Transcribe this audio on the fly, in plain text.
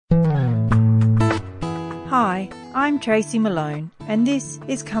Hi, I'm Tracy Malone, and this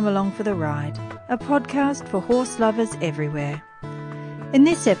is Come Along for the Ride, a podcast for horse lovers everywhere. In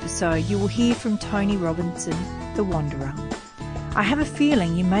this episode, you will hear from Tony Robinson, the Wanderer. I have a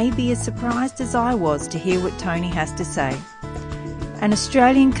feeling you may be as surprised as I was to hear what Tony has to say. An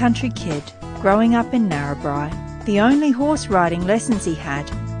Australian country kid, growing up in Narrabri, the only horse riding lessons he had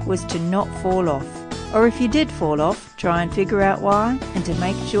was to not fall off, or if you did fall off, try and figure out why and to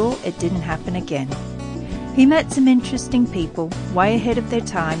make sure it didn't happen again. He met some interesting people way ahead of their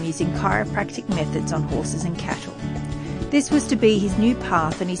time using chiropractic methods on horses and cattle. This was to be his new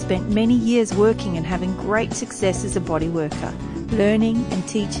path, and he spent many years working and having great success as a body worker, learning and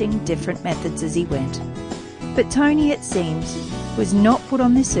teaching different methods as he went. But Tony, it seems, was not put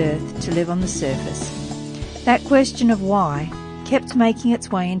on this earth to live on the surface. That question of why kept making its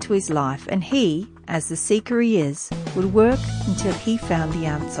way into his life, and he, as the seeker he is, would work until he found the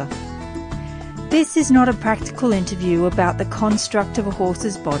answer. This is not a practical interview about the construct of a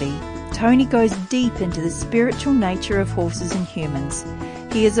horse's body. Tony goes deep into the spiritual nature of horses and humans.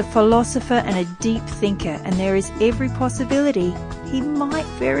 He is a philosopher and a deep thinker, and there is every possibility he might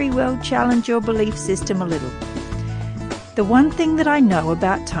very well challenge your belief system a little. The one thing that I know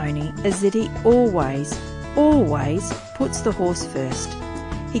about Tony is that he always puts the horse first.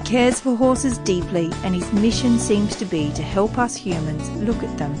 He cares for horses deeply, and his mission seems to be to help us humans look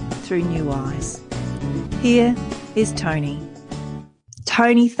at them through new eyes. Here is Tony.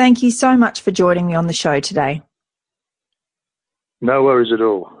 Tony, thank you so much for joining me on the show today. No worries at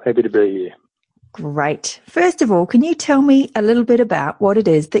all. Happy to be here. Great. First of all, can you tell me a little bit about what it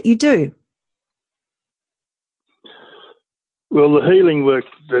is that you do? Well, the healing work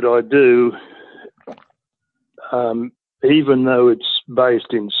that I do, even though it's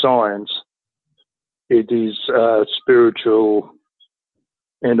based in science, it is spiritual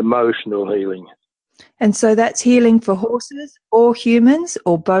and emotional healing. And so that's healing for horses or humans,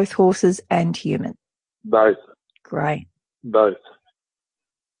 or both horses and humans? Both. Great. Both.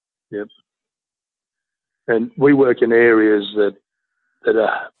 Yep. And we work in areas that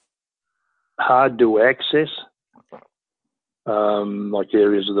are hard to access, like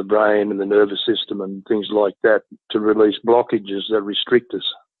areas of the brain and the nervous system and things like that, to release blockages that restrict us,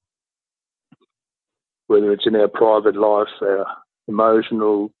 whether it's in our private life, our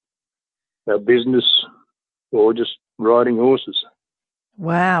emotional, our business, or just riding horses.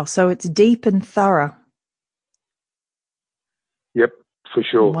 Wow, so it's deep and thorough. Yep, for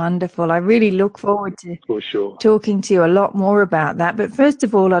sure. Wonderful. I really look forward to talking to you a lot more about that. But first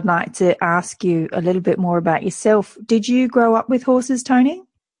of all, I'd like to ask you a little bit more about yourself. Did you grow up with horses, Tony?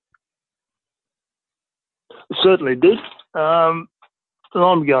 Certainly did. I'm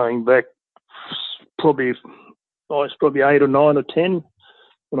going back probably 8 or 9 or 10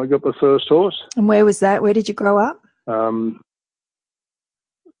 when I got my first horse. And where was that? Where did you grow up?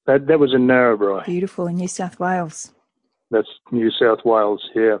 That was in Narrabri. Beautiful, in New South Wales. That's New South Wales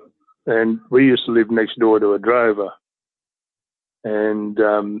here. And we used to live next door to a drover. And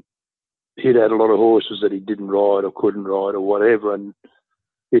he'd had a lot of horses that he didn't ride or couldn't ride or whatever. And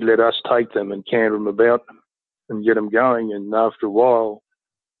he'd let us take them and canter them about and get them going. And after a while,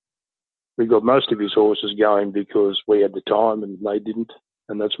 we got most of his horses going because we had the time and they didn't.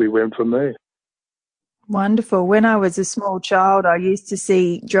 And that's where we went from there. Wonderful. When I was a small child, I used to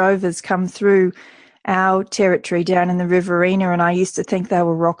see drovers come through our territory down in the Riverina, and I used to think they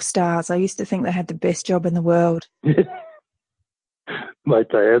were rock stars. I used to think they had the best job in the world. Mate,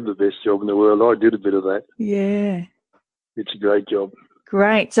 they have the best job in the world. I did a bit of that. Yeah. It's a great job.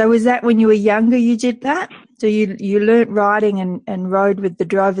 Great. So was that when you were younger you did that? So you learnt riding and rode with the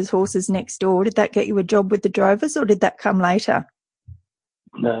drovers' horses next door. Did that get you a job with the drovers, or did that come later?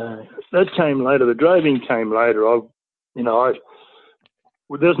 No, that came later. The droving came later.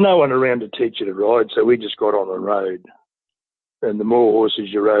 There's no one around to teach you to ride, so we just got on the road. And the more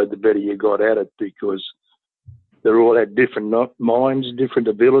horses you rode, the better you got at it, because they all had different minds, different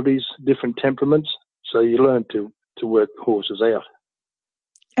abilities, different temperaments. So you learn to work horses out.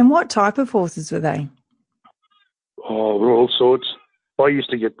 And what type of horses were they? Oh, all sorts. I used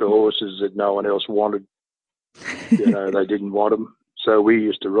to get the horses that no one else wanted. They didn't want them. So we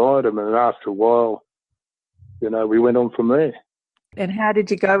used to ride them, and after a while, we went on from there. And how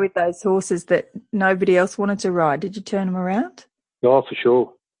did you go with those horses that nobody else wanted to ride? Did you turn them around? Oh, for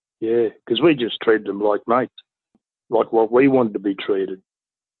sure. Yeah, because we just treated them like mates, like what we wanted to be treated.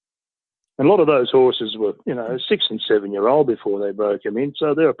 And a lot of those horses were, 6 and 7 year old before they broke them in,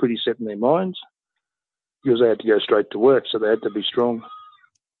 so they were pretty set in their minds because they had to go straight to work, so they had to be strong.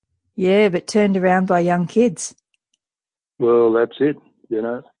 Yeah, but turned around by young kids. Well, that's it,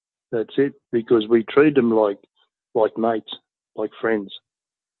 That's it, because we treat them like mates, like friends.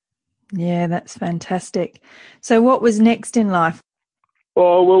 Yeah, that's fantastic. So what was next in life?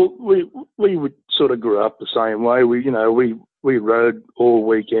 Oh, well, we would sort of grew up the same way. We rode all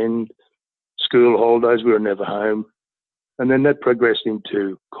weekend, school holidays, we were never home. And then that progressed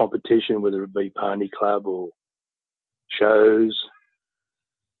into competition, whether it be pony club or shows.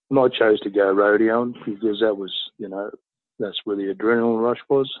 And I chose to go rodeoing because that was, that's where the adrenaline rush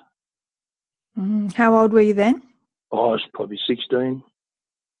was. How old were you then? I was probably 16.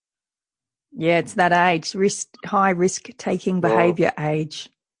 Yeah, it's that age, high risk taking behaviour age.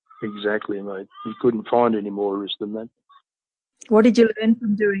 Exactly, mate. You couldn't find any more risk than that. What did you learn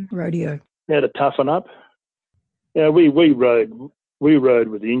from doing rodeo? How to toughen up. Yeah, we rode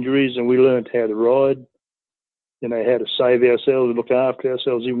with injuries, and we learned how to ride. How to save ourselves, look after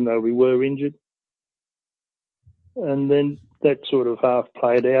ourselves, even though we were injured. And then that sort of half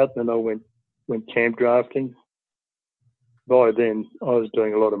played out. Then I went camp drafting. By then, I was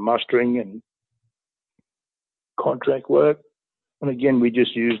doing a lot of mustering and contract work. And again, we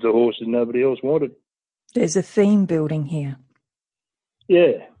just used the horses nobody else wanted. There's a theme building here.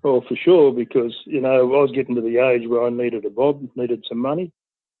 Yeah, well, for sure, because, I was getting to the age where I needed a bob, needed some money.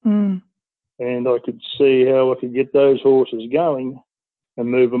 Mm. And I could see how I could get those horses going and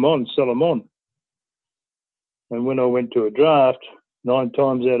move them on, sell them on. And when I went to a draft, 9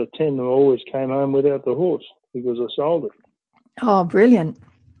 times out of 10, I always came home without the horse because I sold it. Oh, brilliant.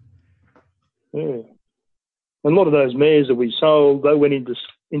 Yeah. And a lot of those mares that we sold, they went into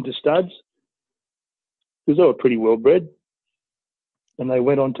studs because they were pretty well bred. And they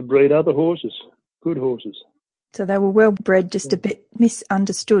went on to breed other horses, good horses. So they were well bred, just a bit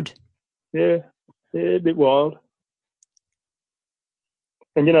misunderstood. Yeah, a bit wild.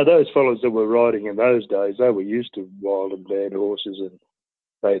 And, those fellows that were riding in those days, they were used to wild and bad horses, and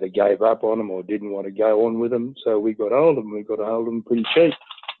they either gave up on them or didn't want to go on with them. So we got hold of them. We got hold of them pretty cheap.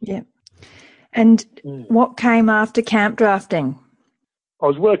 Yeah. And what came after camp drafting? I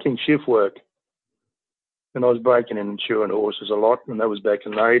was working shift work, and I was breaking and insuring horses a lot, and that was back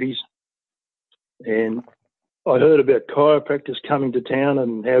in the 80s. And I heard about chiropractors coming to town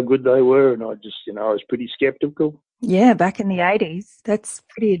and how good they were, and I just, I was pretty sceptical. Yeah, back in the 80s. That's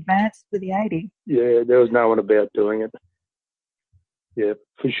pretty advanced for the 80s. Yeah, there was no one about doing it. Yeah,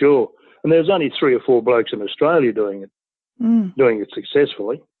 for sure. And there was only 3 or 4 blokes in Australia doing it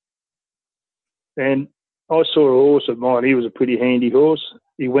successfully. And I saw a horse of mine. He was a pretty handy horse.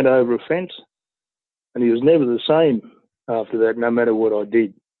 He went over a fence, and he was never the same after that, no matter what I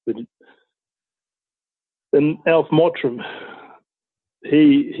did. And Alf Mottram,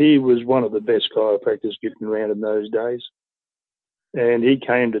 he was one of the best chiropractors getting around in those days. And he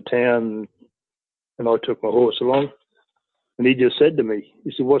came to town, and I took my horse along. And he just said to me,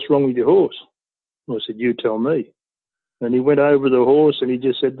 he said, "What's wrong with your horse?" I said, "You tell me." And he went over the horse, and he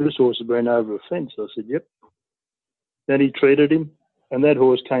just said, "This horse has been over a fence." I said, "Yep." Then he treated him, and that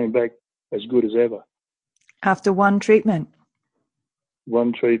horse came back as good as ever. After one treatment?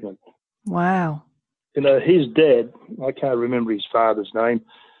 One treatment. Wow. His dad, I can't remember his father's name,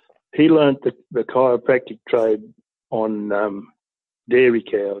 he learnt the chiropractic trade on dairy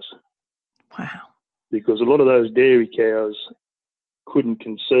cows. Wow. Because a lot of those dairy cows couldn't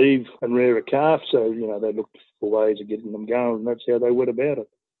conceive and rear a calf, so, they looked for ways of getting them going, and that's how they went about it.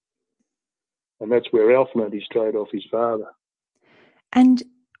 And that's where Alf learnt his trade off his father. And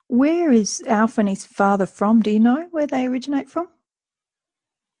where is Alf and his father from? Do you know where they originate from?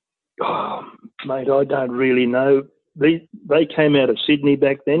 Oh, mate, I don't really know. They came out of Sydney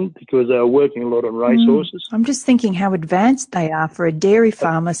back then because they were working a lot on racehorses. I'm just thinking how advanced they are for a dairy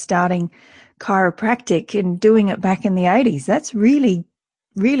farmer starting chiropractic and doing it back in the 80s. That's really,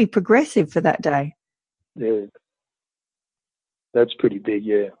 really progressive for that day. Yeah. That's pretty big,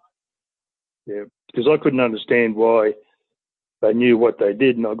 yeah. Yeah, because I couldn't understand why they knew what they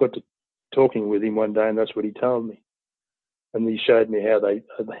did, and I got to talking with him one day, and that's what he told me. And he showed me how they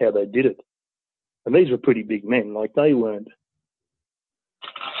did it. And these were pretty big men, like they weren't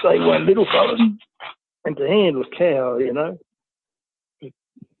little fellas. And to handle a cow,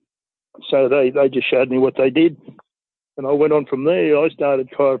 So they just showed me what they did. And I went on from there. I started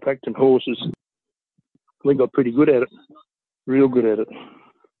chiropractic horses. We got pretty good at it, real good at it.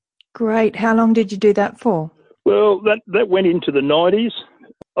 Great. How long did you do that for? Well, that went into the 90s.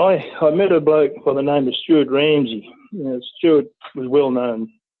 I met a bloke by the name of Stuart Ramsey. Stuart was well-known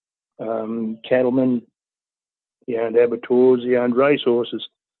cattleman. He owned abattoirs. He owned racehorses.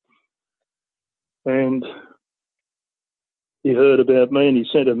 And he heard about me, and he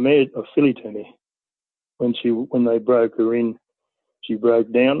sent a filly to me. When they broke her in, she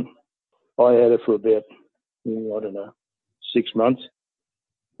broke down, I had her for about, I don't know, 6 months.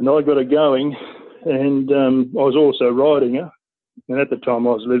 And I got her going, and I was also riding her. And at the time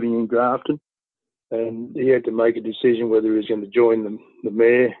I was living in Grafton, and he had to make a decision whether he was going to join the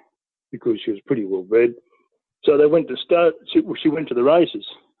mare because she was pretty well bred. So they went to start, she went to the races,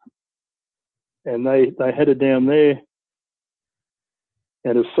 and they had her down there.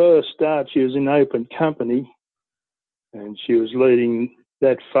 And her first start, she was in open company, and she was leading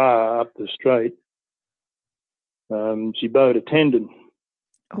that far up the straight. She bowed a tendon.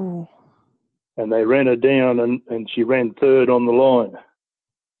 Oh. And they ran her down, and she ran third on the line.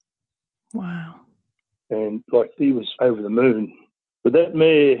 Wow. And like, he was over the moon. But that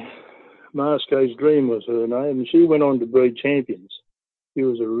mare, Masco's Dream was her name, and she went on to breed champions. She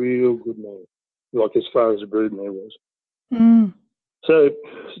was a real good mare, like as far as a brood mare was. Mm. So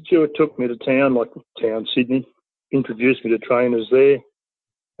Stuart took me to town, Sydney, introduced me to trainers there,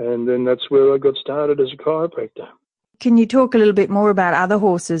 and then that's where I got started as a chiropractor. Can you talk a little bit more about other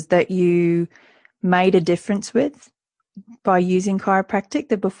horses that you made a difference with by using chiropractic,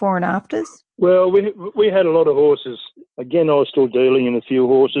 the before and afters? Well, we had a lot of horses. Again, I was still dealing in a few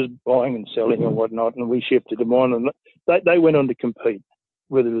horses, buying and selling and whatnot, and we shifted them on, and they went on to compete,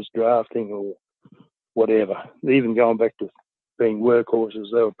 whether it was drafting or whatever. Even going back to being workhorses,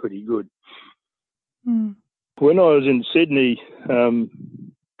 they were pretty good. Mm. When I was in Sydney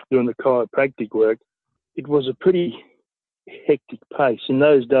doing the chiropractic work, it was a pretty hectic pace. In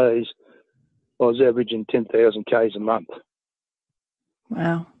those days, I was averaging 10,000 Ks a month.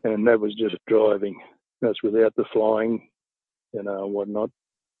 Wow. And that was just driving. That's without the flying, whatnot.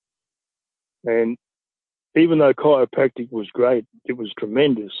 And even though chiropractic was great, it was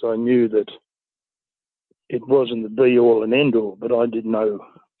tremendous. I knew that it wasn't the be-all and end-all, but I didn't know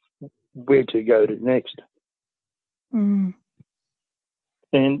where to go to next. Mm.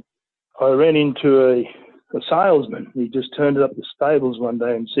 And I ran into a salesman. He just turned up the stables one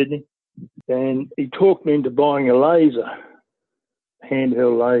day in Sydney, and he talked me into buying a laser,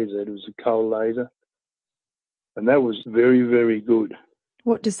 handheld laser. It was a coal laser, and that was very, very good.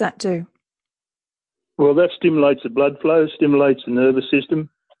 What does that do? Well, that stimulates the blood flow, stimulates the nervous system,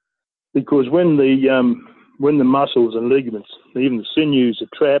 because when the muscles and ligaments, even the sinews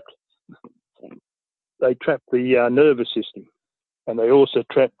are trapped, they trap the nervous system, and they also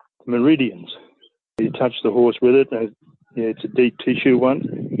trap the meridians. You touch the horse with it, and it's a deep tissue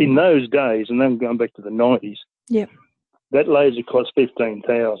one. In those days, and then going back to the 90s, yep, that laser cost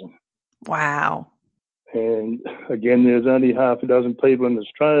 $15,000. Wow. And again, there's only half a dozen people in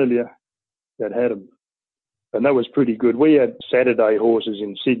Australia that had them. And that was pretty good. We had Saturday horses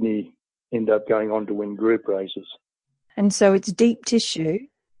in Sydney end up going on to win group races. And so it's deep tissue.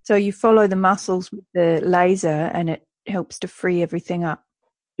 So you follow the muscles with the laser and it helps to free everything up.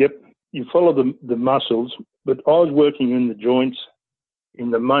 Yep. You follow the muscles, but I was working in the joints, in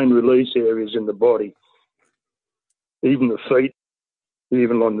the main release areas in the body, even the feet,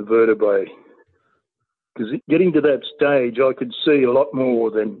 even on the vertebrae. Because getting to that stage, I could see a lot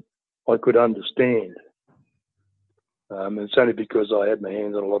more than I could understand. It's only because I had my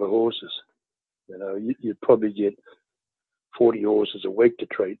hands on a lot of horses. You'd probably get 40 horses a week to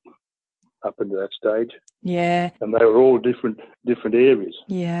treat up into that stage. Yeah. And they were all different areas.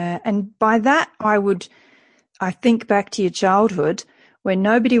 Yeah. And by that, I think back to your childhood when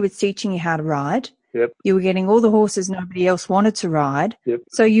nobody was teaching you how to ride. Yep. You were getting all the horses nobody else wanted to ride. Yep.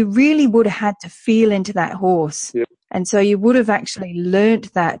 So you really would have had to feel into that horse. Yep. And so you would have actually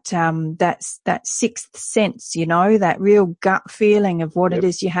learnt that sixth sense, that real gut feeling of what Yep. it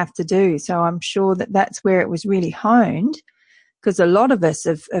is you have to do. So I'm sure that that's where it was really honed, because a lot of us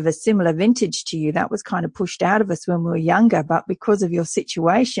of a similar vintage to you, that was kind of pushed out of us when we were younger. But because of your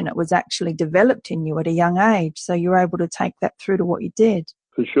situation, it was actually developed in you at a young age. So you were able to take that through to what you did.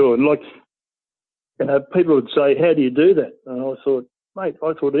 For sure. And people would say, how do you do that? And I thought, mate,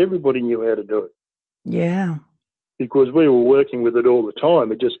 I thought everybody knew how to do it. Yeah. Because we were working with it all the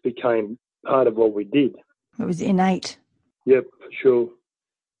time. It just became part of what we did. It was innate. Yep, for sure.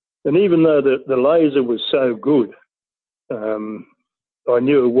 And even though the laser was so good, I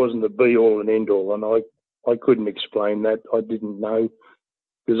knew it wasn't the be-all and end-all, and I couldn't explain that. I didn't know,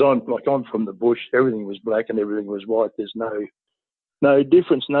 because I'm from the bush. Everything was black and everything was white. There's no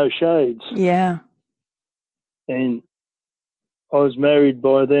difference, no shades. Yeah. And I was married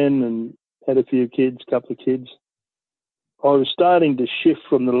by then and had a few kids, couple of kids. I was starting to shift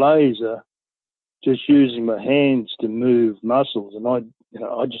from the laser, just using my hands to move muscles, and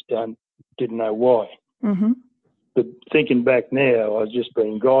I just didn't know why. Mm-hmm. But thinking back now, I was just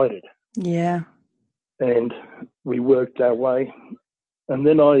being guided. Yeah. And we worked our way. And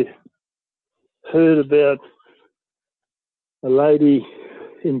then I heard about a lady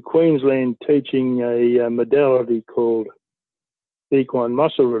in Queensland teaching a modality called equine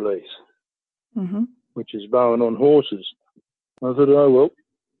muscle release, which is bowing on horses. I thought, oh, well,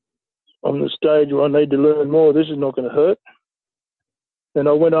 I'm the stage where I need to learn more. This is not going to hurt. And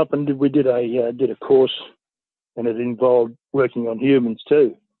I went up and we did a course, and it involved working on humans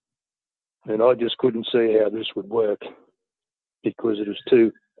too. And I just couldn't see how this would work because it was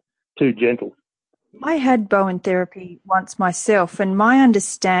too gentle. I had Bowen therapy once myself, and my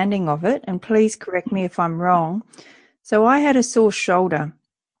understanding of it, and please correct me if I'm wrong, so I had a sore shoulder.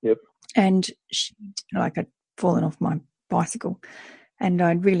 Yep. And I'd fallen off my bicycle and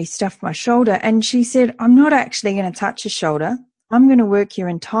I'd really stuffed my shoulder. And she said, I'm not actually going to touch your shoulder. I'm going to work your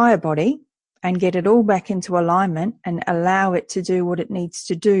entire body and get it all back into alignment and allow it to do what it needs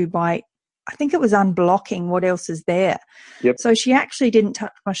to do by, I think it was unblocking what else is there. Yep. So she actually didn't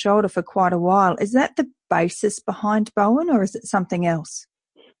touch my shoulder for quite a while. Is that the basis behind Bowen, or is it something else?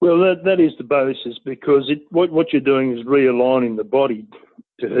 Well, that is the basis, because what you're doing is realigning the body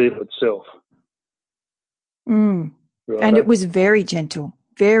to heal itself. Right. And it was very gentle,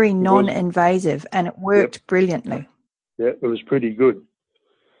 very non-invasive, and it worked brilliantly. Yeah, it was pretty good.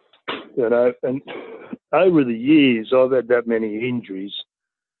 You know, and over the years, I've had that many injuries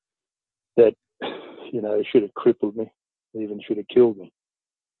that, you know, should have crippled me, even should have killed me.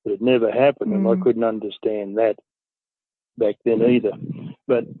 But it never happened, and I couldn't understand that back then either.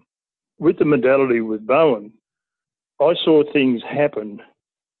 But with the modality with Bowen, I saw things happen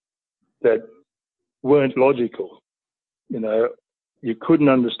that weren't logical. You know, you couldn't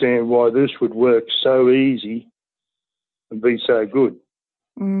understand why this would work so easy and be so good.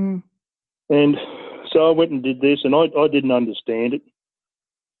 And so I went and did this, and I didn't understand it,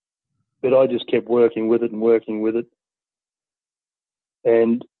 but I just kept working with it and working with it.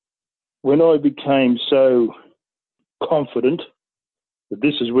 And when I became so confident that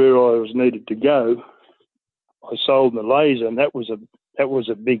this is where I was needed to go, I sold the laser, and that was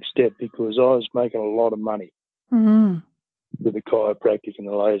a big step, because I was making a lot of money with the chiropractic and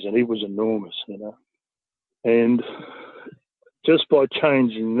the laser, and it was enormous, you know. And just by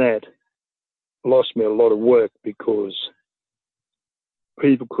changing that, lost me a lot of work, because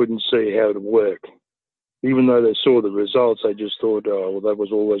people couldn't see how it worked. Even though they saw the results, they just thought, oh, well, that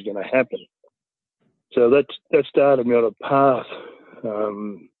was always going to happen. So that started me on a path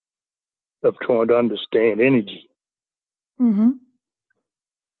of trying to understand energy.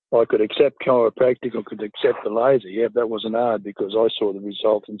 I could accept chiropractic, I could accept the laser. Yeah, that wasn't hard, because I saw the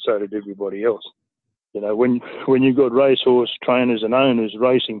result, and so did everybody else. You know, when you've got racehorse trainers and owners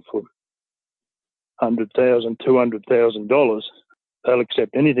racing for $100,000, $200,000, they'll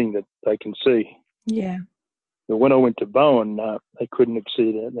accept anything that they can see. Yeah. But when I went to Bowen, they couldn't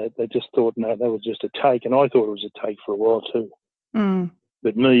exceed it. They just thought, no, that was just a take, and I thought it was a take for a while too.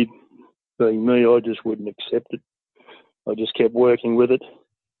 But me, being me, I just wouldn't accept it. I just kept working with it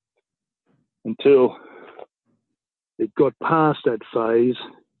until it got past that phase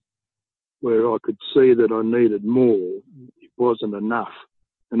where I could see that I needed more. It wasn't enough.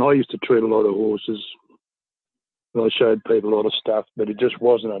 And I used to treat a lot of horses. I showed people a lot of stuff, but it just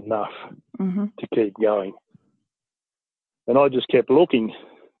wasn't enough to keep going. And I just kept looking.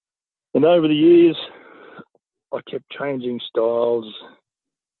 And over the years, I kept changing styles,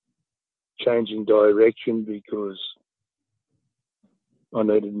 changing direction, because I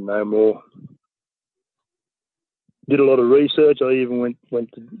needed to know more. Did a lot of research. I even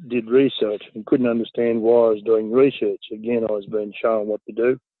did research and couldn't understand why I was doing research. Again, I was being shown what to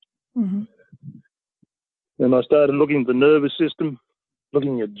do. And I started looking at the nervous system,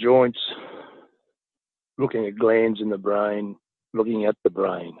 looking at joints, looking at glands in the brain, looking at the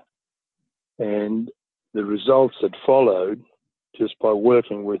brain. And the results that followed, just by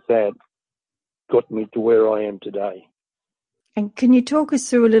working with that, got me to where I am today. And can you talk us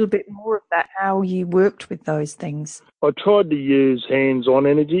through a little bit more of that, how you worked with those things? I tried to use hands-on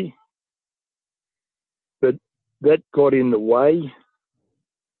energy, but that got in the way.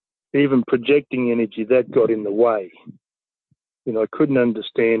 Even projecting energy, that got in the way. You know, I couldn't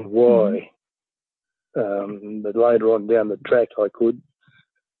understand why. But later on down the track, I could.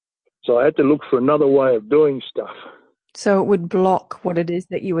 So I had to look for another way of doing stuff. So it would block what it is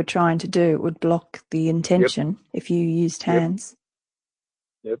that you were trying to do. It would block the intention if you used hands.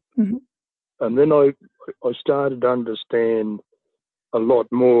 Yep. And then I started to understand a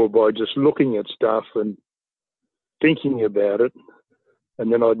lot more by just looking at stuff and thinking about it. And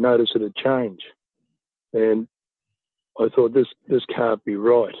then I'd notice it had changed. And I thought, this can't be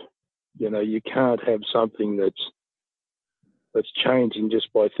right. You know, you can't have something that's changing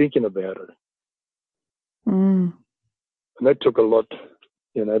just by thinking about it. Mm. And that took a lot,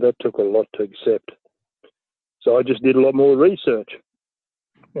 to accept. So I just did a lot more research.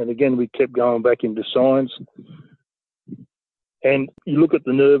 And again, we kept going back into science. And you look at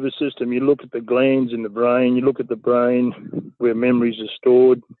the nervous system, you look at the glands in the brain, you look at the brain where memories are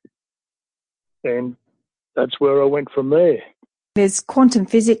stored. And that's where I went from there. There's quantum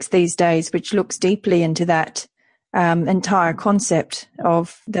physics these days, which looks deeply into that entire concept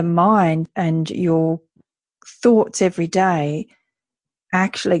of the mind, and your thoughts every day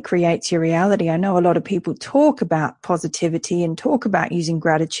actually creates your reality. I know a lot of people talk about positivity and talk about using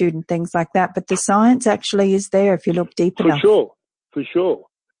gratitude and things like that, but the science actually is there if you look deep enough. For sure.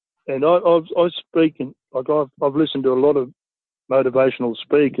 And I speak, and I've listened to a lot of motivational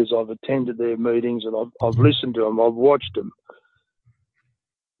speakers. I've attended their meetings, and I've listened to them. I've watched them.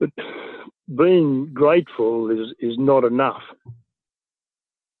 But being grateful is not enough.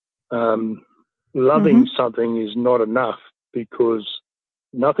 Loving something is not enough, because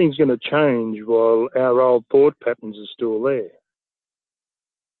nothing's going to change while our old thought patterns are still there.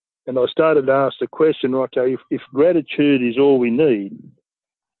 And I started to ask the question, okay, if gratitude is all we need,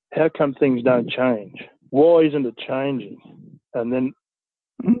 how come things don't change? Why isn't it changing? And then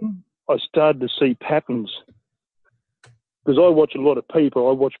I started to see patterns, because I watch a lot of people.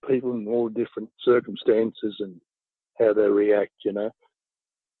 I watch people in all different circumstances and how they react,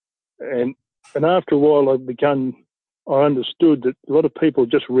 And after a while, I understood that a lot of people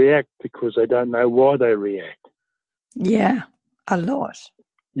just react because they don't know why they react. Yeah, a lot.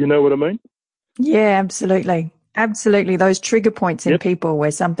 You know what I mean? Yeah, absolutely. Absolutely. Those trigger points in people where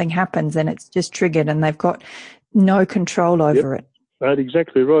something happens and it's just triggered and they've got no control over it. Right,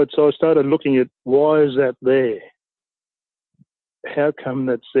 exactly right. So I started looking at, why is that there? How come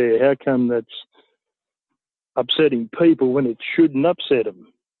that's there? How come that's upsetting people when it shouldn't upset them?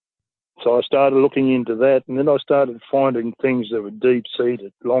 So I started looking into that, and then I started finding things that were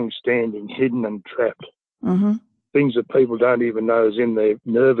deep-seated, long-standing, hidden and trapped. Mm-hmm. Things that people don't even know is in their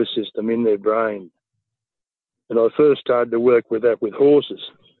nervous system, in their brain. And I first started to work with that with horses.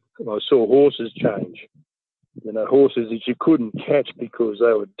 And I saw horses change. Horses that you couldn't catch because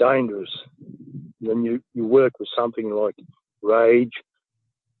they were dangerous. And then you work with something like rage,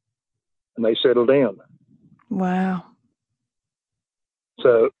 and they settle down. Wow.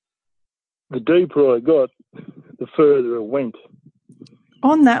 So the deeper I got, the further it went.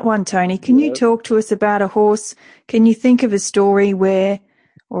 On that one, Tony, can you talk to us about a horse? Can you think of a story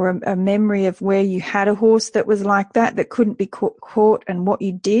or a memory of where you had a horse that was like that couldn't be caught, and what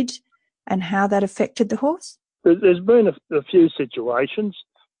you did and how that affected the horse? There's been a few situations.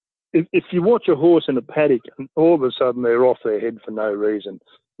 If you watch a horse in a paddock and all of a sudden they're off their head for no reason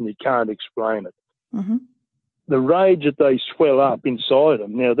and you can't explain it, the rage that they swell up inside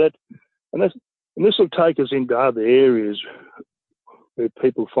them, and this will take us into other areas where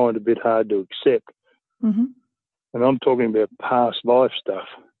people find it a bit hard to accept. Mm-hmm. And I'm talking about past life stuff.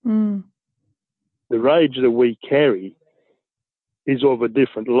 Mm. The rage that we carry is of a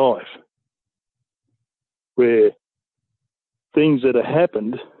different life, where things that have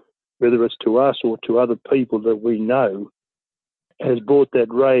happened, whether it's to us or to other people that we know, has brought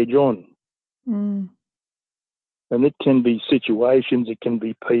that rage on. Mm. And it can be situations, it can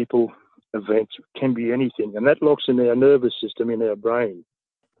be people, events, it can be anything. And that locks in our nervous system, in our brain.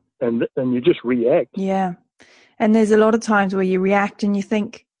 And you just react. Yeah. And there's a lot of times where you react and you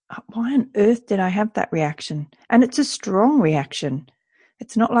think, why on earth did I have that reaction? And it's a strong reaction.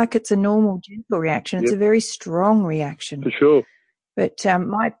 It's not like it's a normal, gentle reaction. It's a very strong reaction. For sure. But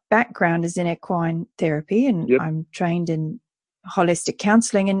my background is in equine therapy, and I'm trained in holistic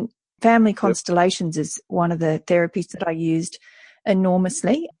counselling, and family constellations is one of the therapies that I used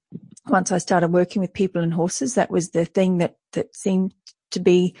enormously. Once I started working with people and horses, that was the thing that seemed to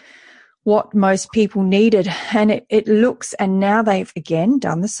be what most people needed. And it looks, and now they've again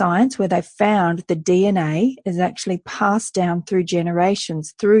done the science where they've found the DNA is actually passed down through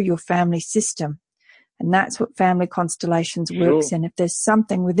generations through your family system. And that's what family constellations works in. If there's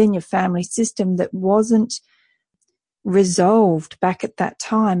something within your family system that wasn't resolved back at that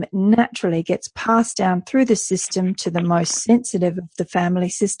time, it naturally gets passed down through the system to the most sensitive of the family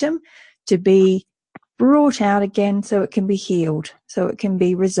system to be brought out again, so it can be healed, so it can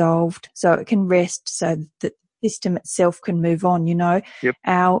be resolved, so it can rest, so that the system itself can move on.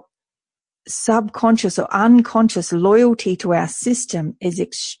 Our subconscious or unconscious loyalty to our system is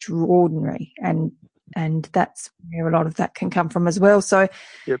extraordinary, and that's where a lot of that can come from as well. So,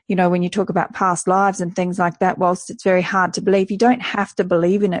 when you talk about past lives and things like that, whilst it's very hard to believe, you don't have to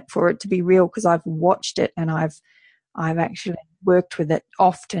believe in it for it to be real, because I've watched it and I've actually worked with it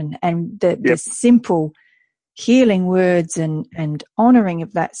often. And the simple healing words and honouring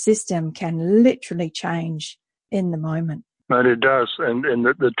of that system can literally change in the moment. But it does, and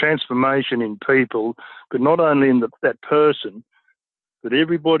the transformation in people, but not only in that person, but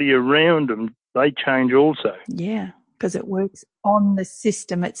everybody around them, they change also. Yeah, because it works on the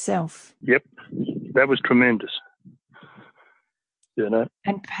system itself. Yep, that was tremendous, you know.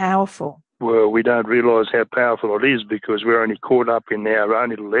 And powerful. Well, we don't realise how powerful it is because we're only caught up in our own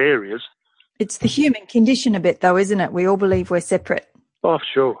little areas. It's the human condition a bit, though, isn't it? We all believe we're separate. Oh,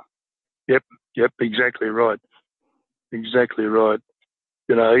 sure. Yep, exactly right. Exactly right.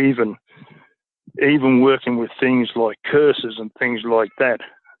 You know, even working with things like curses and things like that,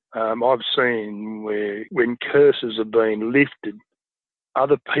 I've seen where when curses are being lifted,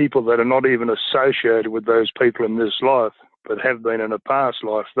 other people that are not even associated with those people in this life, but have been in a past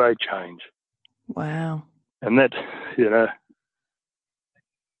life, they change. Wow. And that, you know,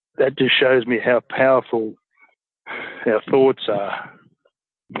 that just shows me how powerful our thoughts are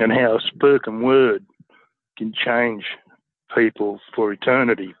and how a spoken word can change people for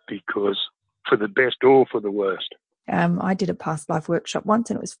eternity, because for the best or for the worst. I did a past life workshop once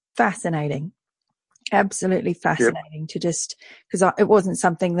and it was fascinating. Absolutely fascinating. Yep. To just, because it wasn't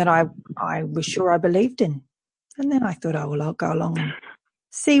something that I was sure I believed in. And then I thought, oh, well, I'll go along and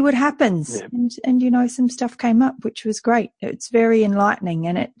see what happens. Yep. And, you know, some stuff came up, which was great. It's very enlightening.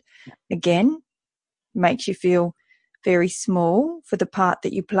 And it, again, makes you feel very small for the part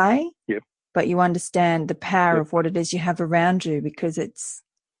that you play. Yep. But you understand the power of what it is you have around you, because it's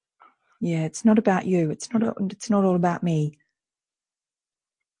not about you. It's not all about me.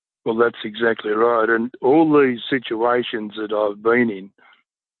 Well, that's exactly right. And all these situations that I've been in,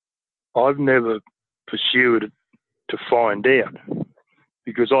 I've never pursued it to find out,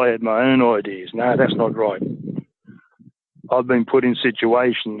 because I had my own ideas. No, that's not right. I've been put in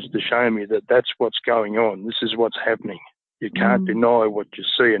situations to show me that that's what's going on. This is what's happening. You can't deny what you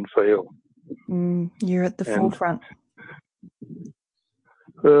see and feel. You're at the forefront.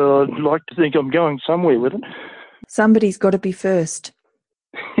 I'd like to think I'm going somewhere with it. Somebody's got to be first.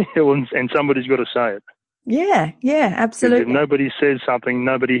 And somebody's got to say it. Yeah, absolutely. If nobody says something,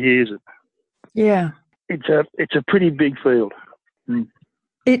 nobody hears it. Yeah. It's a pretty big field.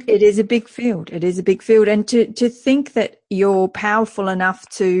 It is a big field. It is a big field. And to think that you're powerful enough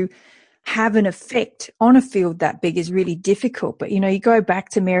to have an effect on a field that big is really difficult. But, you know, you go back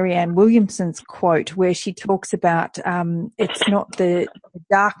to Marianne Williamson's quote where she talks about it's not the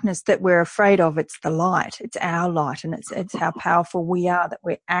darkness that we're afraid of, it's the light. It's our light, and it's how powerful we are that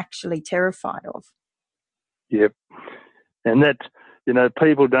we're actually terrified of. Yep. And that, you know,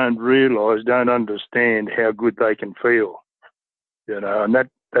 people don't understand how good they can feel, you know, and that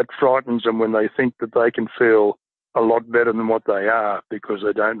frightens them when they think that they can feel a lot better than what they are, because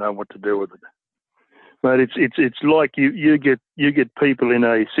they don't know what to do with it. But it's like you get people in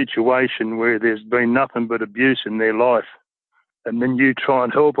a situation where there's been nothing but abuse in their life, and then you try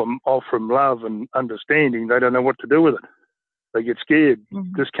and help them off from love and understanding. They don't know what to do with it. They get scared.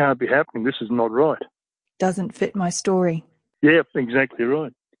 This can't be happening. This is not right. Doesn't fit my story. Yeah, exactly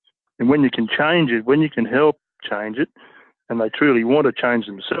right. And when you can change it, when you can help change it, and they truly want to change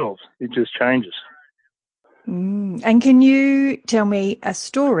themselves, it just changes. And can you tell me a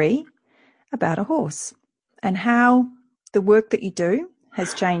story about a horse and how the work that you do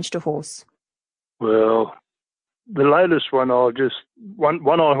has changed a horse? Well, the latest one,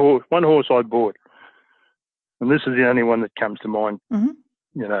 one horse I bought, and this is the only one that comes to mind. You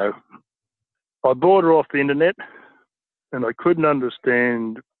know, I bought her off the internet, and I couldn't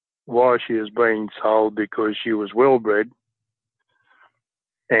understand why she was being sold, because she was well bred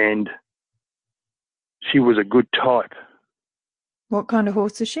and she was a good type. What kind of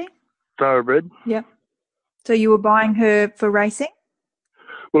horse is she? Thoroughbred. Yep. So you were buying her for racing?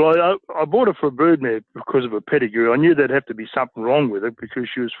 Well, I bought her for a broodmare because of her pedigree. I knew there'd have to be something wrong with her because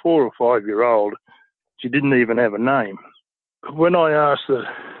she was 4 or 5 year old. She didn't even have a name. But when I asked the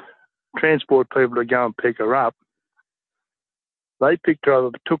transport people to go and pick her up, they picked her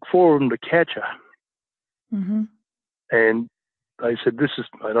up. It took 4 of them to catch her. And they said,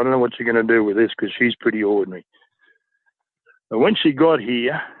 I don't know what you're going to do with this, because she's pretty ordinary. But when she got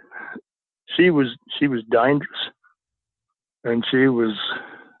here, she was dangerous. And she was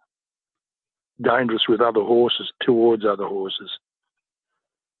dangerous with other horses, towards other horses.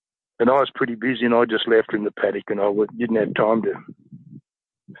 And I was pretty busy, and I just left her in the paddock, and I didn't have time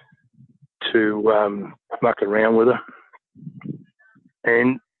to muck around with her.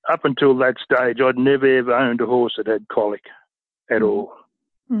 And up until that stage, I'd never ever owned a horse that had colic at all.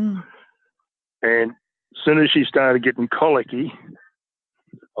 And as soon as she started getting colicky,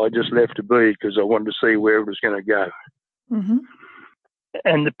 I just left it be because I wanted to see where it was going to go. Mm-hmm.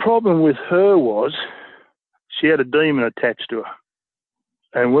 And the problem with her was she had a demon attached to her.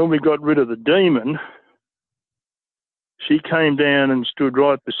 And when we got rid of the demon, she came down and stood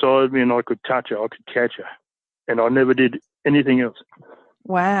right beside me, and I could touch her, I could catch her. And I never did anything else.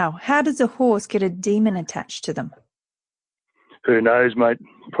 Wow. How does a horse get a demon attached to them? Who knows, mate?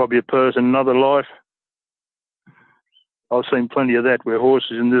 Probably a person, another life. I've seen plenty of that where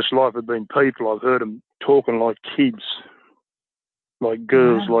horses in this life have been people. I've heard them talking like kids, like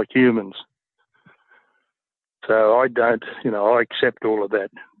girls, Wow. like humans. So I don't, I accept all of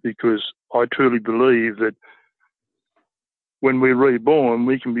that because I truly believe that when we're reborn,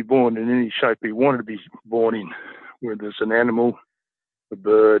 we can be born in any shape we want to be born in, whether it's an animal, a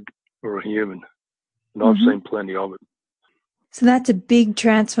bird, or a human. And I've seen plenty of it. So that's a big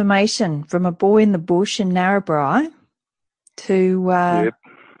transformation from a boy in the bush in Narrabri to what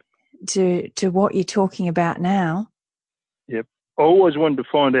you're talking about now. Yep. I always wanted to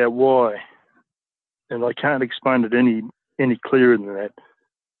find out why, and I can't explain it any clearer than that.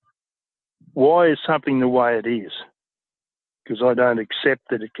 Why is something the way it is? Because I don't accept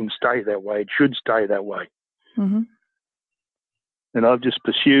that it can stay that way. It should stay that way. Mm-hmm. And I've just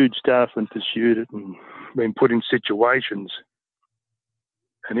pursued stuff and pursued it and been put in situations.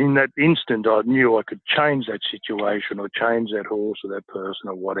 And in that instant, I knew I could change that situation or change that horse or that person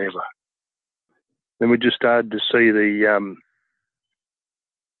or whatever. Then we just started to see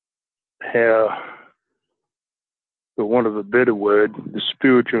how, for want of a better word, the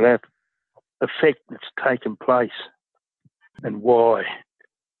spiritual effect that's taken place and why.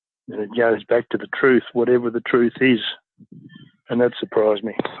 And it goes back to the truth, whatever the truth is. And that surprised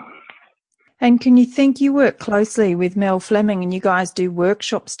me. And can you think you work closely with Mel Fleming and you guys do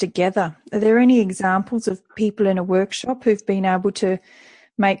workshops together? Are there any examples of people in a workshop who've been able to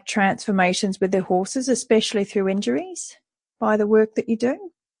make transformations with their horses, especially through injuries, by the work that you do?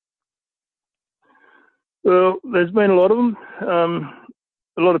 Well, there's been a lot of them.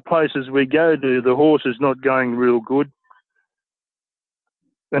 A lot of places we go to, the horse is not going real good.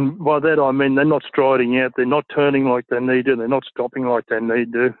 And by that I mean they're not striding out, they're not turning like they need to, they're not stopping like they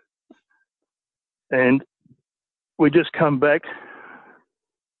need to. And we just come back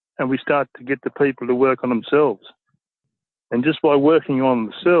and we start to get the people to work on themselves. And just by working on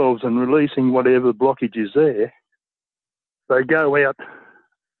themselves and releasing whatever blockage is there, they go out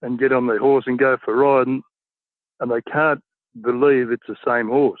and get on their horse and go for a ride, and they can't believe it's the same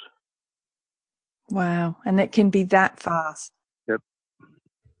horse. Wow. And it can be that fast. Yep.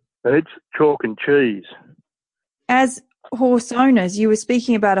 And it's chalk and cheese. As horse owners, you were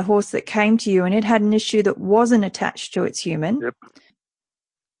speaking about a horse that came to you and it had an issue that wasn't attached to its human. Yep.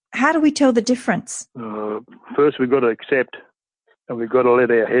 How do we tell the difference? First, we've got to accept and we've got to let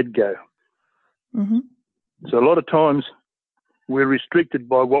our head go. Mm-hmm. So a lot of times we're restricted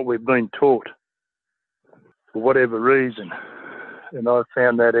by what we've been taught for whatever reason. And I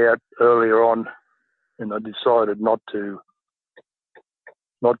found that out earlier on, and I decided not to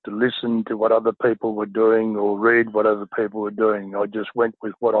listen to what other people were doing or read what other people were doing. I just went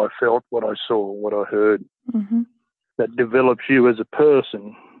with what I felt, what I saw, what I heard. Mm-hmm. That develops you as a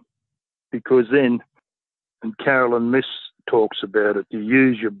person, because then, and Carolyn Miss talks about it, you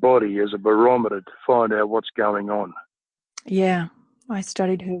use your body as a barometer to find out what's going on. Yeah, I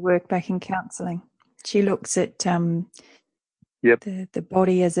studied her work back in counselling. She looks at the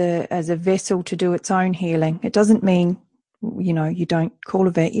body as a vessel to do its own healing. It doesn't mean, you don't call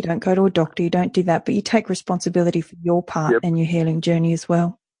a vet, you don't go to a doctor, you don't do that, but you take responsibility for your part in your healing journey as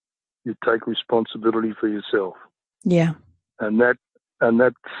well. You take responsibility for yourself. Yeah. And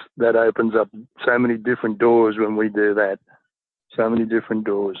that opens up so many different doors when we do that. So many different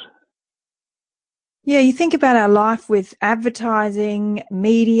doors. Yeah, you think about our life with advertising,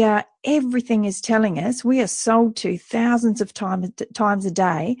 media, everything is telling us we are sold to thousands of times a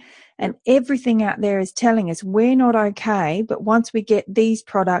day, and everything out there is telling us we're not okay, but once we get these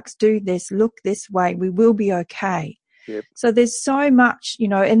products, do this, look this way, we will be okay. Yep. So there's so much,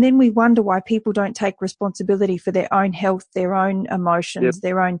 and then we wonder why people don't take responsibility for their own health, their own emotions,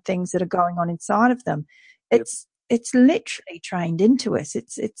 their own things that are going on inside of them. It's literally trained into us.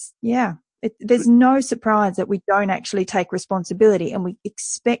 There's no surprise that we don't actually take responsibility and we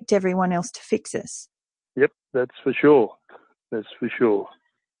expect everyone else to fix us. Yep, that's for sure. That's for sure.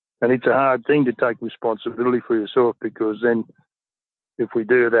 And it's a hard thing to take responsibility for yourself, because then if we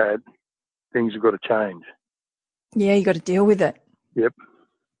do that, things have got to change. Yeah, you got to deal with it. Yep.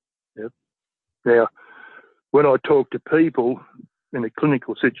 Now, when I talk to people in a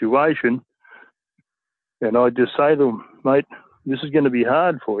clinical situation, and I just say to them, mate, this is going to be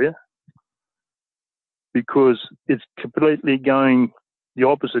hard for you because it's completely going the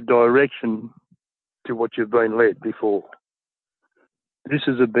opposite direction to what you've been led before. This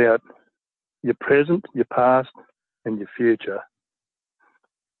is about your present, your past, and your future.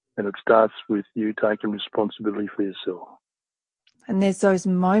 And it starts with you taking responsibility for yourself. And there's those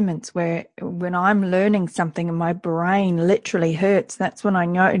moments where when I'm learning something and my brain literally hurts, that's when I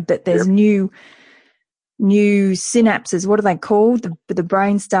know that there's new synapses. What are they called? The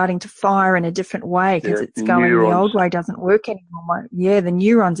brain's starting to fire in a different way because it's going, neurons. The old way doesn't work anymore. The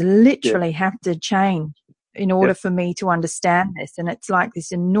neurons literally have to change in order for me to understand this. And it's like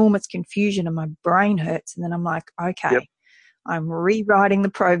this enormous confusion and my brain hurts. And then I'm like, okay, I'm rewriting the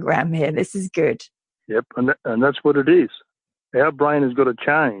program here. This is good. Yep, and that's what it is. Our brain has got to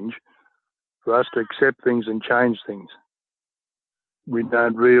change for us to accept things and change things. We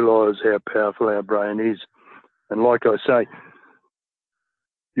don't realise how powerful our brain is. And like I say,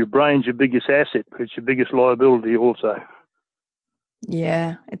 your brain's your biggest asset, but it's your biggest liability also.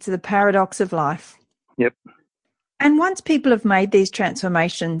 Yeah, it's the paradox of life. Yep. And once people have made these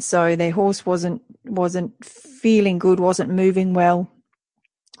transformations, so their horse wasn't feeling good, wasn't moving well,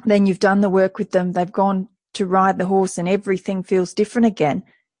 then you've done the work with them, they've gone to ride the horse and everything feels different again.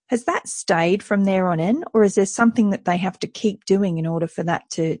 Has that stayed from there on in, or is there something that they have to keep doing in order for that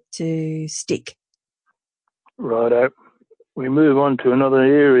to stick? Righto. We move on to another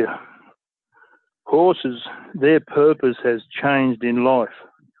area. Horses, their purpose has changed in life.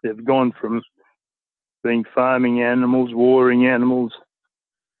 They've gone from being farming animals, warring animals,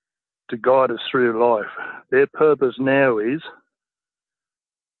 to guide us through life. Their purpose now is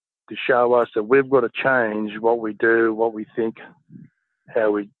to show us that we've got to change what we do, what we think,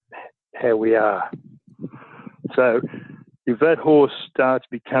 how we are. So if that horse starts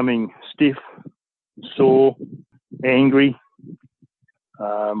becoming stiff, sore, angry,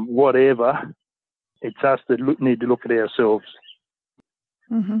 whatever, it's us that need to look at ourselves.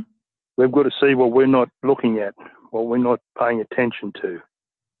 Mm-hmm. We've got to see what we're not looking at, what we're not paying attention to.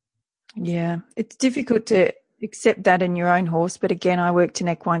 Yeah, it's difficult to accept that in your own horse. But again, I worked in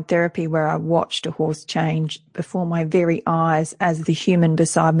equine therapy where I watched a horse change before my very eyes as the human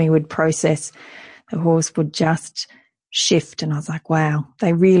beside me would process. The horse would just shift. And I was like, wow,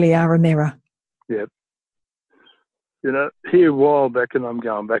 they really are a mirror. Yeah. You know, here a while back, and I'm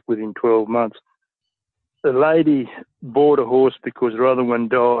going back within 12 months, a lady bought a horse because her other one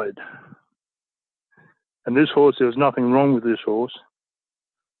died. And this horse, there was nothing wrong with this horse.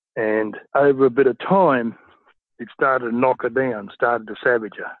 And over a bit of time, it started to knock her down, started to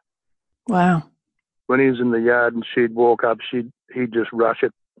savage her. Wow. When he was in the yard and she'd walk up, he'd just rush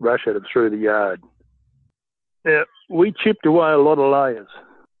at her through the yard. Now, we chipped away a lot of layers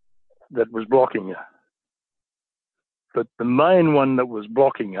that was blocking her. But the main one that was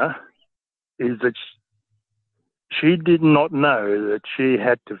blocking her is that she did not know that she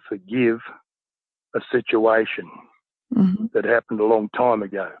had to forgive a situation that happened a long time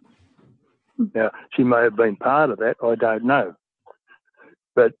ago. Now, she may have been part of that, I don't know.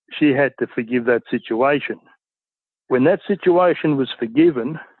 But she had to forgive that situation. When that situation was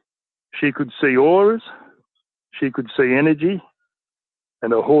forgiven, she could see auras, she could see energy,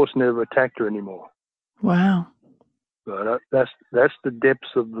 and her horse never attacked her anymore. Wow. But that's the depths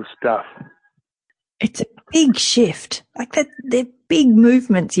of the stuff. It's a big shift. Like that, they're big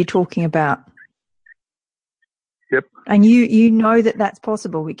movements you're talking about. Yep. And you know that that's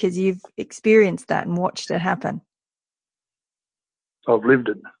possible because you've experienced that and watched it happen. I've lived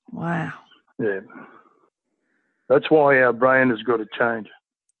it. Wow. Yeah. That's why our brain has got to change.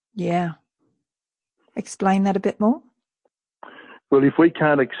 Yeah. Explain that a bit more. Well, if we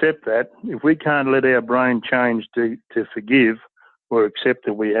can't accept that, if we can't let our brain change to forgive or accept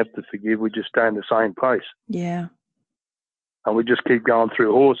that we have to forgive, we just stay in the same place. Yeah. And we just keep going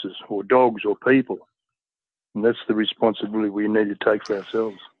through horses or dogs or people. And that's the responsibility we need to take for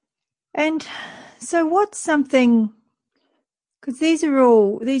ourselves. And so what's something, because these are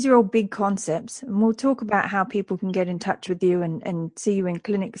all big concepts, and we'll talk about how people can get in touch with you and see you in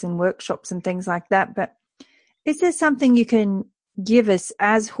clinics and workshops and things like that. But is there something you can give us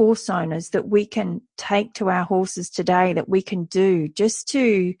as horse owners that we can take to our horses today that we can do just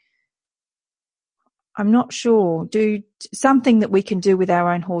to, I'm not sure, do something that we can do with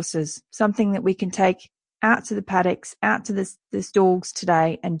our own horses, something that we can take out to the paddocks, out to the stalls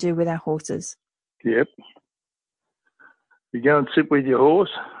today and do with our horses? Yep. You go and sit with your horse.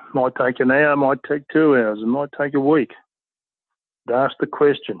 Might take an hour, might take 2 hours, it might take a week. But ask the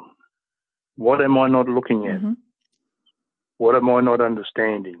question, what am I not looking at? What am I not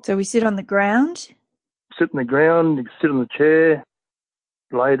understanding? So we sit on the ground sit on the ground, you can sit on the chair,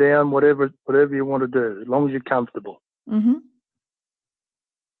 lay down, whatever you want to do, as long as you're comfortable. Mm-hmm.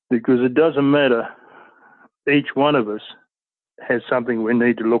 Because it doesn't matter. Each one of us has something we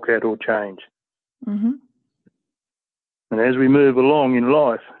need to look at or change. Mm-hmm. And as we move along in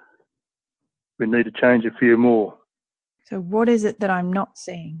life, we need to change a few more. So what is it that I'm not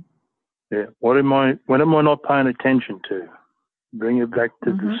seeing? Yeah. What am I not paying attention to? Bring it back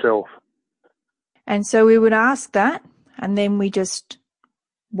to the self. And so we would ask that, and then we just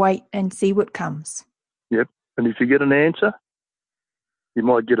wait and see what comes. Yep. And if you get an answer, you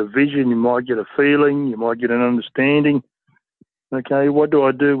might get a vision, you might get a feeling, you might get an understanding. Okay, what do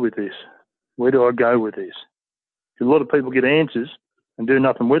I do with this? Where do I go with this? Because a lot of people get answers and do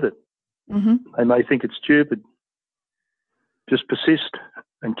nothing with it. Mm-hmm. They may think it's stupid. Just persist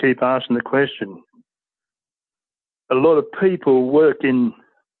and keep asking the question. A lot of people work in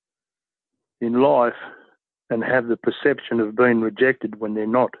life and have the perception of being rejected when they're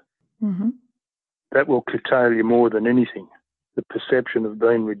not. Mm-hmm. That will curtail you more than anything, the perception of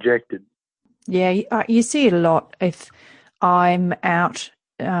being rejected. Yeah, you see it a lot. If I'm out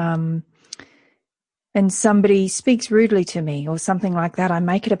and somebody speaks rudely to me or something like that, I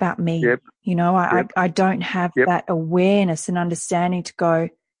make it about me. Yep. You know, I don't have Yep. that awareness and understanding to go,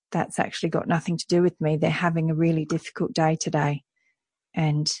 that's actually got nothing to do with me. They're having a really difficult day today.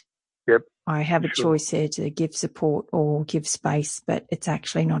 And Yep. I have a choice here to give support or give space, but it's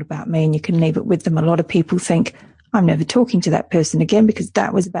actually not about me, and you can leave it with them. A lot of people think, I'm never talking to that person again because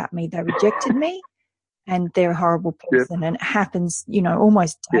that was about me. They rejected me and they're a horrible person. Yep. And it happens, you know,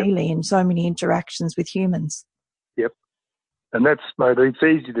 almost daily in so many interactions with humans. Yep. And that's, mate, it's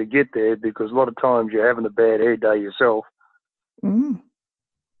easy to get there because a lot of times you're having a bad hair day yourself. Mm.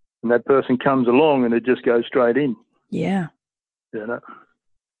 And that person comes along and it just goes straight in. Yeah. You know?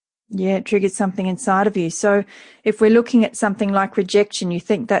 Yeah, it triggers something inside of you. So if we're looking at something like rejection, you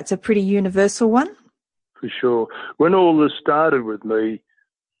think that's a pretty universal one? For sure. When all this started with me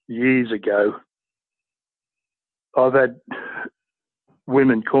years ago, I've had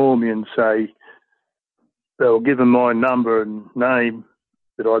women call me and say they were given my number and name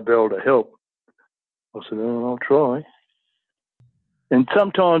that I'd be able to help. I said, oh, I'll try. And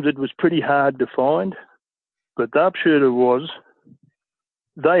sometimes it was pretty hard to find, but the upshot was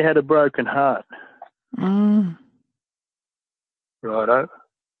they had a broken heart. Mm. Righto.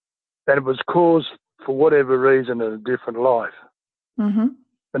 And it was caused for whatever reason in a different life. Mm-hmm.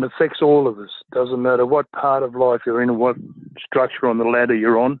 And it affects all of us. Doesn't matter what part of life you're in or what structure on the ladder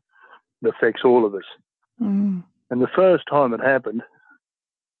you're on, it affects all of us. Mm. And the first time it happened,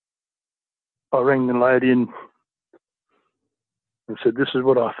 I rang the lady and said, this is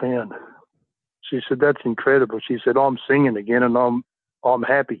what I found. She said, that's incredible. She said, I'm singing again and I'm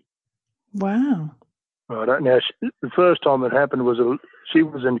happy. Wow. Right. Now, the first time it happened was she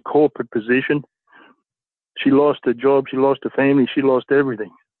was in corporate position. She lost her job. She lost her family. She lost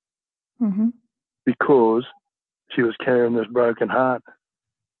everything. Mm-hmm. Because she was carrying this broken heart.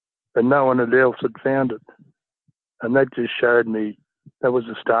 And no one else had found it. And that just showed me that was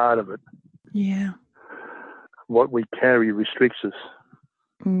the start of it. Yeah. What we carry restricts us.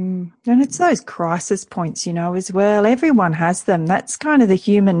 Mm. And it's those crisis points, you know, as well. Everyone has them. That's kind of the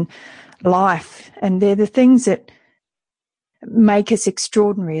human life. And they're the things that make us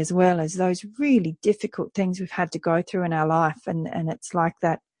extraordinary as well as those really difficult things we've had to go through in our life. And it's like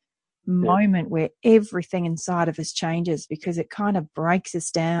that moment where everything inside of us changes because it kind of breaks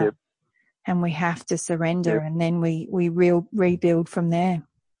us down and we have to surrender and then we rebuild from there.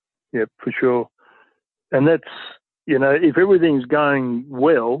 Yep, for sure. And that's, you know, if everything's going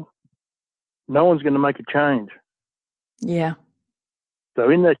well, no one's going to make a change. Yeah. So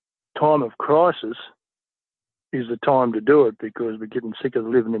in that time of crisis is the time to do it because we're getting sick of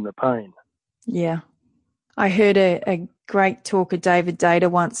living in the pain. Yeah. I heard a great talker, David Data,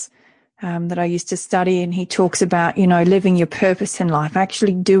 once that I used to study, and he talks about, you know, living your purpose in life,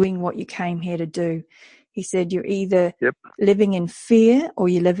 actually doing what you came here to do. He said you're either living in fear or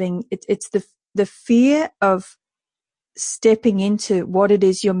you're living, it's the fear of stepping into what it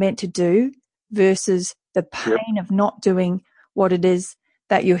is you're meant to do versus the pain of not doing what it is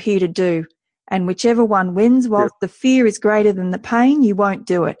that you're here to do. And whichever one wins, whilst the fear is greater than the pain, you won't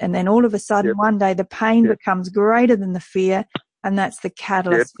do it. And then all of a sudden, one day, the pain becomes greater than the fear, and that's the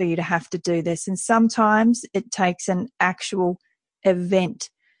catalyst for you to have to do this. And sometimes it takes an actual event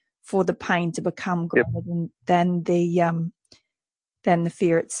for the pain to become greater than the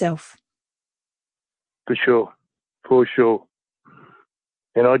fear itself. For sure.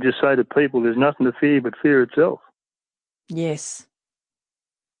 And I just say to people, there's nothing to fear but fear itself. Yes.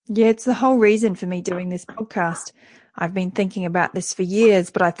 Yeah, it's the whole reason for me doing this podcast. I've been thinking about this for years,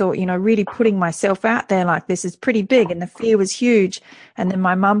 but I thought, really putting myself out there like this is pretty big, and the fear was huge. And then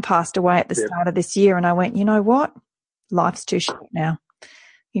my mum passed away at the start of this year, and I went, you know what? Life's too short now.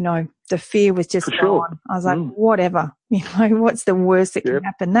 The fear was just gone. I was like, whatever, what's the worst that can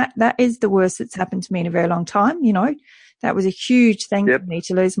happen? That is the worst that's happened to me in a very long time. That was a huge thing for me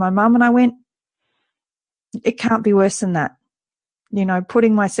to lose my mum. And I went, it can't be worse than that.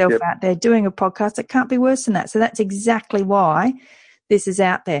 Putting myself out there, doing a podcast, it can't be worse than that. So that's exactly why this is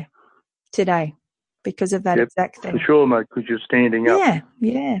out there today, because of that exact thing. For sure, mate, because you're standing up.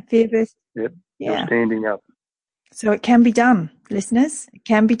 Yeah. Fear versus. Yep. Yeah. You're standing up. So it can be done, listeners. It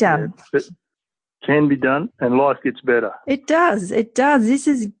can be done. It can be done, and life gets better. It does. This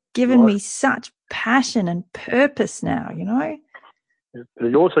has given me such passion and purpose now, But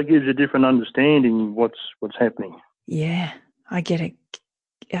it also gives you a different understanding of what's happening. Yeah, I get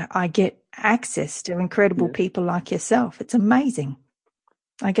access to incredible people like yourself. It's amazing.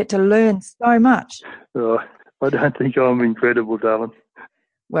 I get to learn so much. I don't think I'm incredible, darling.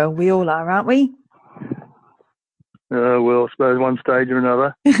 Well, we all are, aren't we? Well, I suppose one stage or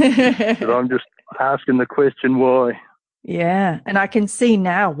another. But I'm just asking the question why. Yeah, and I can see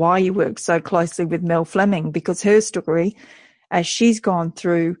now why you work so closely with Mel Fleming, because her story, as she's gone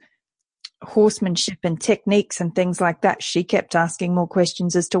through horsemanship and techniques and things like that, she kept asking more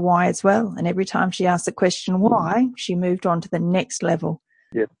questions as to why as well. And every time she asked the question why, she moved on to the next level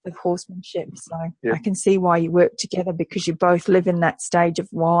of horsemanship. So I can see why you work together, because you both live in that stage of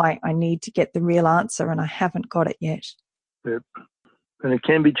why I need to get the real answer and I haven't got it yet. Yep. And it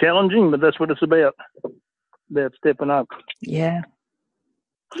can be challenging, but that's what it's about stepping up. Yeah,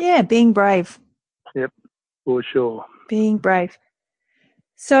 being brave. Yep, for sure. Being brave.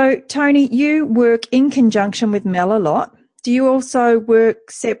 So, Tony, you work in conjunction with Mel a lot. Do you also work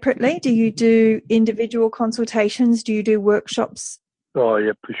separately? Do you do individual consultations? Do you do workshops? Oh,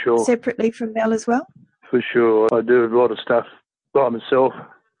 yeah, for sure. Separately from Mel as well? For sure. I do a lot of stuff by myself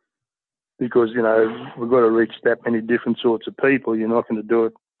because, we've got to reach that many different sorts of people. You're not going to do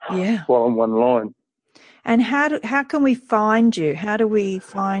it while on one line. And how can we find you? How do we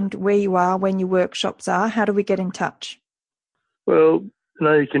find where you are, when your workshops are? How do we get in touch? Well,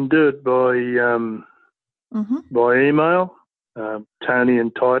 you can do it by email,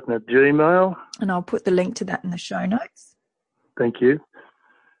 tonyandtitan@gmail. And I'll put the link to that in the show notes. Thank you.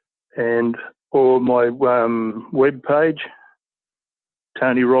 Or my web page,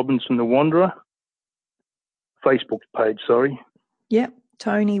 Tony Robinson the Wanderer, Facebook page, sorry. Yep,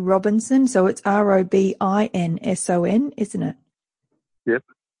 Tony Robinson. So it's Robinson, isn't it? Yep,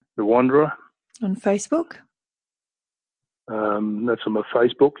 the Wanderer. On Facebook? That's on my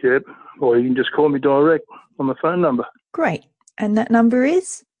Facebook, yep. Or you can just call me direct on my phone number. Great. And that number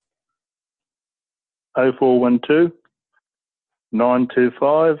is? 0412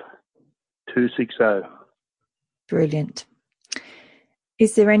 925 260. Brilliant.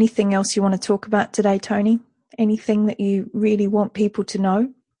 Is there anything else you want to talk about today, Tony? Anything that you really want people to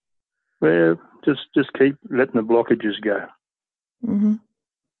know? Well, just keep letting the blockages go. Mm-hmm.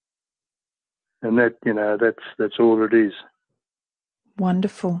 And that, that's all it is.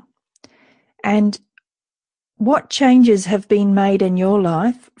 Wonderful. And what changes have been made in your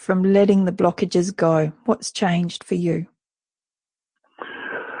life from letting the blockages go? What's changed for you?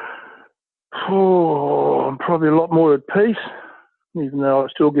 Oh, I'm probably a lot more at peace, even though I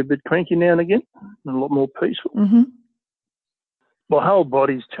still get a bit cranky now and again, and a lot more peaceful. Mm-hmm. My whole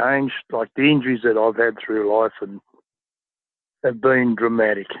body's changed. Like the injuries that I've had through life and have been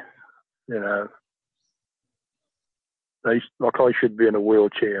dramatic. I should be in a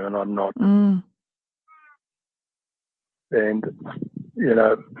wheelchair and I'm not. Mm. And,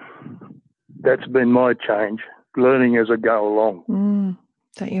 that's been my change, learning as I go along.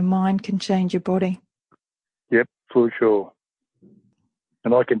 That your mind can change your body. Yep, for sure.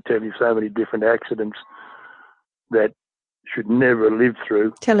 And I can tell you so many different accidents that should never live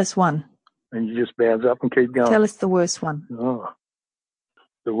through. Tell us one. And you just bounce up and keep going. Tell us the worst one. Oh,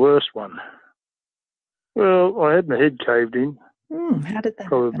 the worst one. Well, I had my head caved in. How did that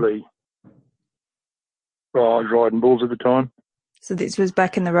Probably. Well, I was riding bulls at the time. So this was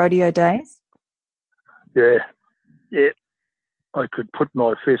back in the rodeo days? Yeah. I could put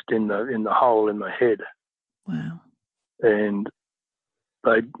my fist in the hole in my head. Wow. And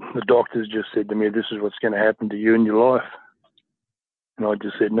the doctors just said to me, this is what's going to happen to you in your life. And I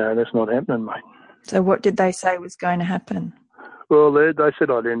just said, no, that's not happening, mate. So what did they say was going to happen? Well, they said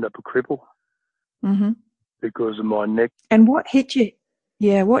I'd end up a cripple. Mm-hmm. Because of my neck. And what hit you?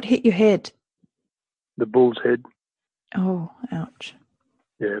 Yeah, what hit your head? The bull's head. Oh, ouch.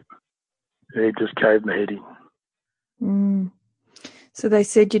 Yeah. He just caved my head in. Mm. So they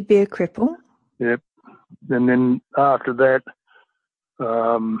said you'd be a cripple? Yep. And then after that,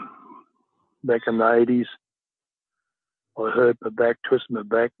 back in the 80s, I hurt my back, twisted my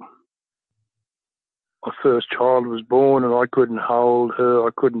back. My first child was born and I couldn't hold her. I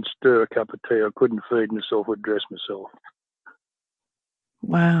couldn't stir a cup of tea. I couldn't feed myself or dress myself.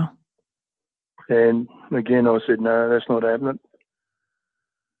 Wow. And again, I said, no, that's not happening.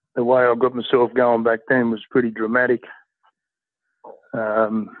 The way I got myself going back then was pretty dramatic. I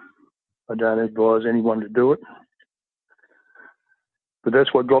don't advise anyone to do it. But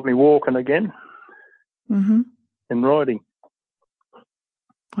that's what got me walking again and riding.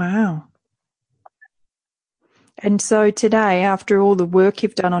 Wow. And so today, after all the work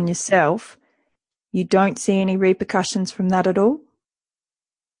you've done on yourself, you don't see any repercussions from that at all?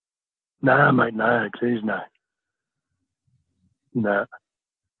 No, mate, no. Geez, no. No.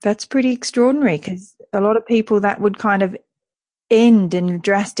 That's pretty extraordinary, because a lot of people that would kind of end and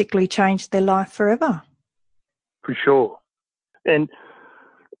drastically change their life forever. For sure. And,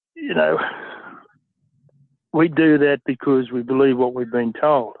 you know, we do that because we believe what we've been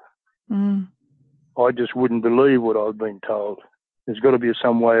told. I just wouldn't believe what I've been told. There's got to be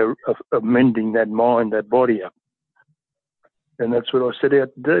some way of mending that mind, that body up. And that's what I set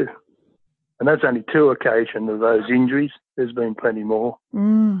out to do. And that's only 2 occasions of those injuries. There's been plenty more.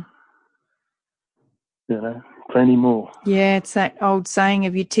 You know, plenty more. Yeah, it's that old saying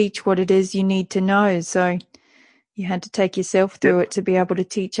of you teach what it is you need to know. So you had to take yourself through it to be able to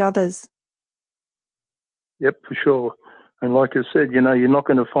teach others. Yep, for sure. And like I said, you know, you're not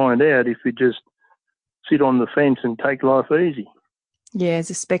going to find out if you just sit on the fence and take life easy. Yeah, as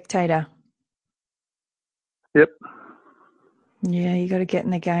a spectator. Yep. Yeah, you got to get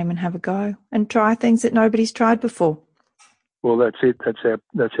in the game and have a go and try things that nobody's tried before. Well, that's it.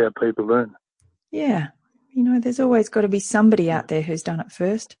 That's how people learn. Yeah. You know, there's always got to be somebody out there who's done it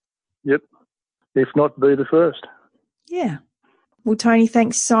first. Yep. If not, be the first. Yeah. Well, Tony,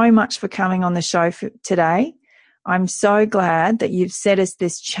 thanks so much for coming on the show today. I'm so glad that you've set us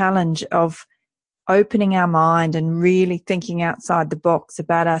this challenge of opening our mind and really thinking outside the box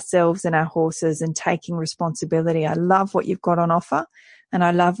about ourselves and our horses and taking responsibility. I love what you've got on offer and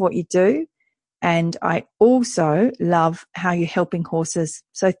I love what you do. And I also love how you're helping horses.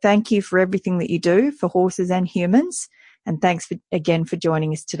 So thank you for everything that you do for horses and humans. And thanks again for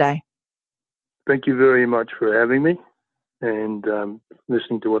joining us today. Thank you very much for having me and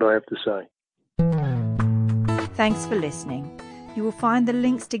listening to what I have to say. Thanks for listening. You will find the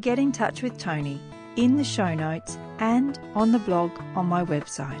links to get in touch with Tony in the show notes and on the blog on my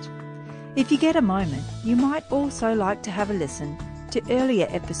website. If you get a moment, you might also like to have a listen to earlier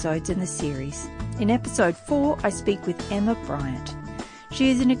episodes in the series. In episode 4, I speak with Emma Bryant. She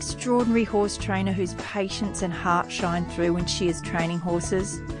is an extraordinary horse trainer whose patience and heart shine through when she is training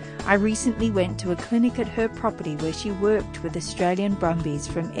horses. I recently went to a clinic at her property where she worked with Australian Brumbies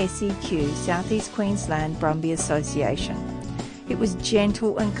from SEQ, Southeast Queensland Brumby Association. It was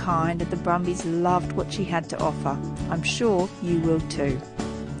gentle and kind and the Brumbies loved what she had to offer. I'm sure you will too.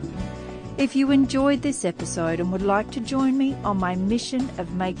 If you enjoyed this episode and would like to join me on my mission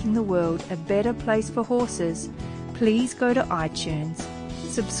of making the world a better place for horses, please go to iTunes,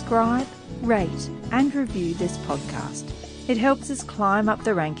 subscribe, rate and review this podcast. It helps us climb up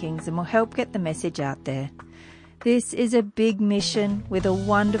the rankings and will help get the message out there. This is a big mission with a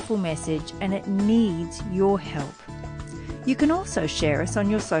wonderful message and it needs your help. You can also share us on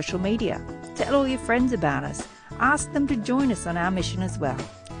your social media. Tell all your friends about us. Ask them to join us on our mission as well.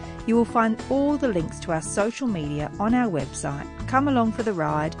 You will find all the links to our social media on our website,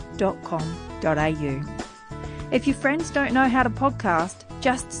 comealongfortheride.com.au. If your friends don't know how to podcast,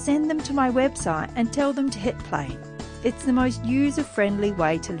 just send them to my website and tell them to hit play. It's the most user-friendly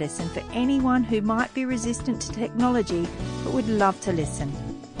way to listen for anyone who might be resistant to technology but would love to listen.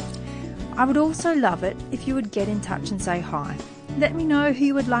 I would also love it if you would get in touch and say hi. Let me know who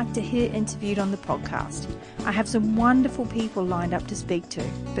you would like to hear interviewed on the podcast. I have some wonderful people lined up to speak to,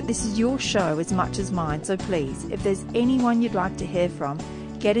 but this is your show as much as mine, so please, if there's anyone you'd like to hear from,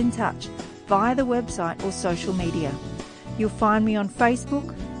 get in touch via the website or social media. You'll find me on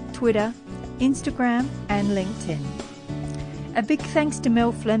Facebook, Twitter, Instagram and LinkedIn. A big thanks to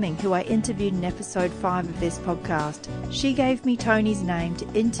Mel Fleming, who I interviewed in episode 5 of this podcast. She gave me Tony's name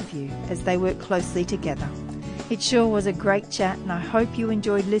to interview as they work closely together. It sure was a great chat and I hope you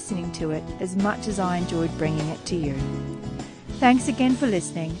enjoyed listening to it as much as I enjoyed bringing it to you. Thanks again for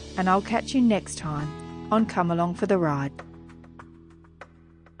listening and I'll catch you next time on Come Along for the Ride.